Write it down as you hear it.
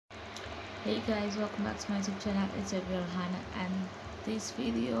Hey guys, welcome back to my YouTube channel. It's your girl Hannah, and this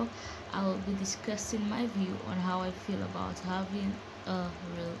video I will be discussing my view on how I feel about having a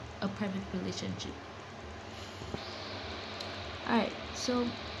private relationship. Alright, so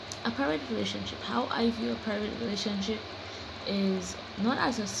a private relationship. How I view a private relationship is not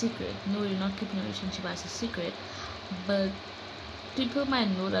as a secret. No, you're not keeping a relationship as a secret, but people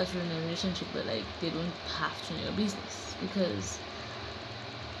might know that you're in a relationship, but like they don't have to know your business because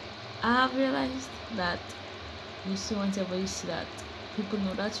I have realized that you see whenever you see that people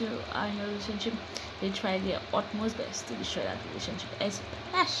know that you are in a relationship, they try their utmost best to destroy that relationship,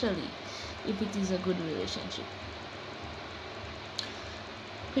 especially if it is a good relationship.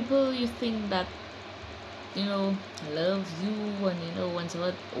 People you think that love you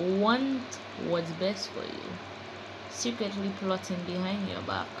and want what's best for you, secretly plotting behind your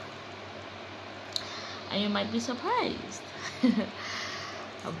back, and you might be surprised.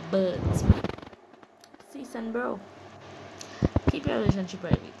 But sis and bro, keep your relationship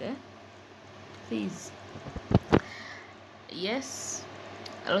private, please. Yes,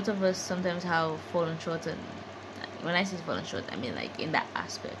 a lot of us sometimes have fallen short, and when I say fallen short, I mean like in that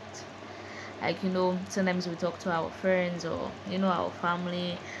aspect. Like, sometimes we talk to our friends or our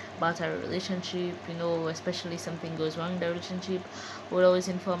family about our relationship, especially something goes wrong in the relationship, we'll always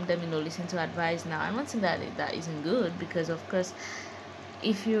inform them, listen to advice. Now, I'm not saying that isn't good, because of course,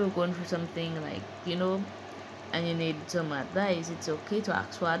 if you're going through something like and you need some advice, it's okay to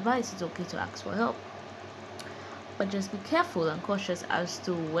ask for advice, it's okay to ask for help, but just be careful and cautious as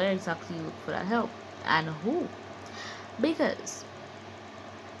to where exactly you look for that help and who. Because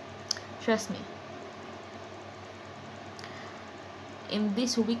trust me, in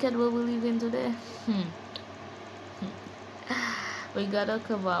this wicked world we live in today, we gotta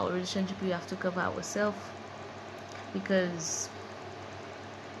cover our relationship. We have to cover ourselves, because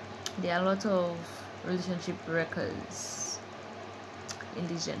there are a lot of relationship wreckers in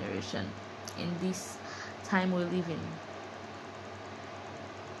this generation, in this time we live in.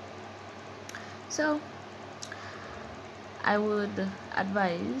 So I would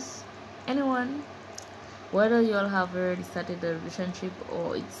advise anyone, whether you all have already started a relationship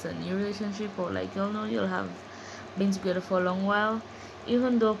or it's a new relationship, or like you'll have been together for a long while,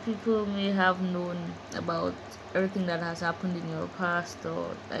 even though people may have known about everything that has happened in your past,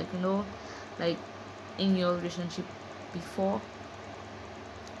 or like in your relationship before,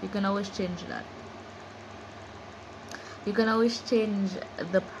 you can always change that. You can always change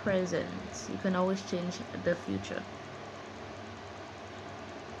the present, you can always change the future.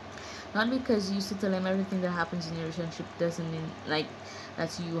 Not because you used to tell them everything that happens in your relationship doesn't mean like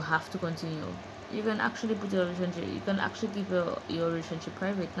that you have to continue. You can actually put your relationship, you can actually keep your relationship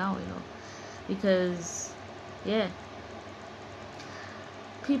private now, because yeah,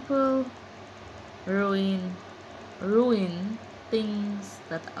 people ruin things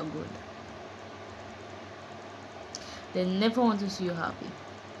that are good. They never want to see you happy.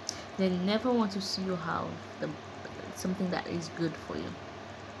 They never want to see you have something that is good for you.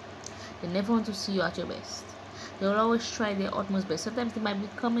 They never want to see you at your best. They will always try their utmost best. Sometimes they might be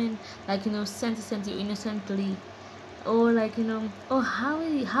coming like sent you innocently, or like oh, how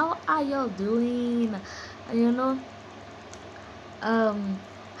are y'all doing,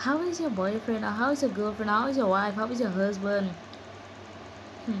 how is your boyfriend, or how is your girlfriend, how is your wife, how is your husband.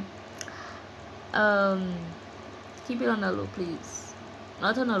 um Keep it on the low, please.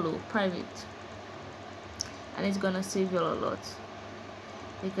 Not on a low, private, and it's gonna save you a lot,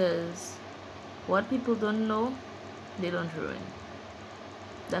 because what people don't know, they don't ruin.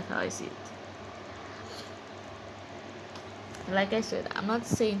 That's how I see it. Like I said, I'm not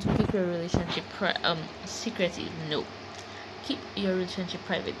saying to keep your relationship secretive. No, keep your relationship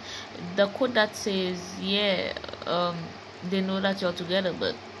private. The quote that says, yeah, they know that you're together,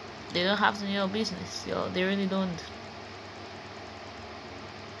 but they don't have to know your business. They really don't.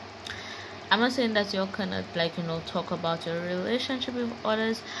 I'm not saying that you cannot talk about your relationship with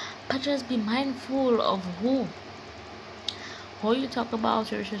others, but just be mindful of who you talk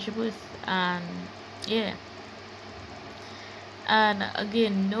about your relationship with. And yeah, and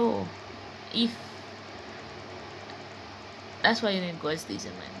again, no, if that's why you need God's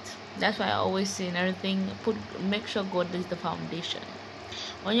discernment. That's why I always say in everything, make sure God is the foundation.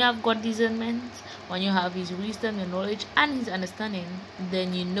 When you have God discernment, when you have His wisdom, your knowledge, and His understanding,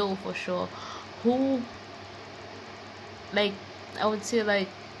 then you know for sure who, like, I would say, like,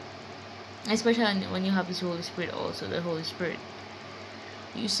 especially when you have His Holy Spirit, also the Holy Spirit,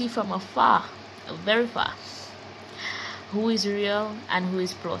 you see from afar, very far, who is real and who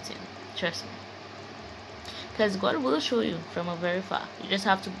is plotting. Trust me. because God will show you from a very far. You just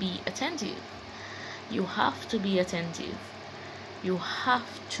have to be attentive. You have to be attentive. You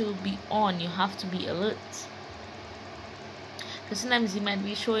have to be on. You have to be alert. Because sometimes he might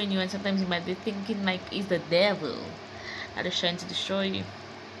be showing you, and sometimes he might be thinking like it's the devil that is trying to destroy you.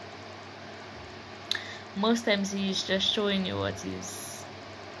 Most times he is just showing you what is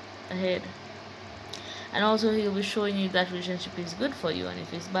ahead. And also he'll be showing you that relationship is good for you, and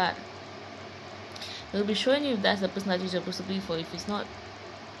if it's bad, he'll be showing you if that's the person that you're supposed to be for, if it's not.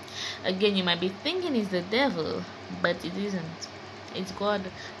 Again, you might be thinking it's the devil, but it isn't. It's God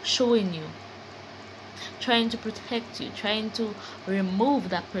showing you, trying to protect you, trying to remove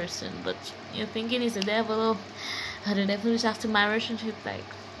that person, but you're thinking it's the devil. Oh, the devil is after my relationship. Like,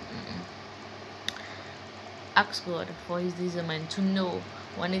 ask God for his discernment to know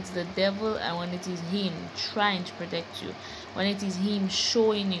when it's the devil and when it is him trying to protect you, when it is him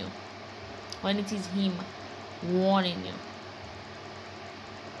showing you, when it is him warning you.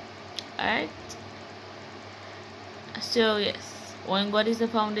 Alright? So yes, when God is the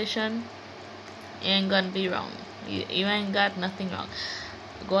foundation, you ain't gonna be wrong. You ain't got nothing wrong.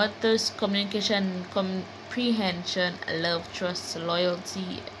 God does communication, comprehension, love, trust,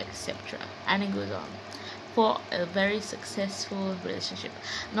 loyalty, etc. And it goes on for a very successful relationship.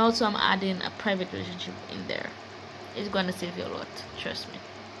 And also I'm adding a private relationship in there. It's gonna save you a lot, trust me.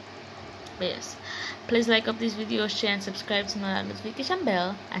 But yes, please like up this video, share and subscribe to my notification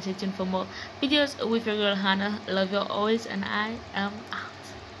bell, and stay tuned for more videos with your girl Hannah. Love you always, and I am out.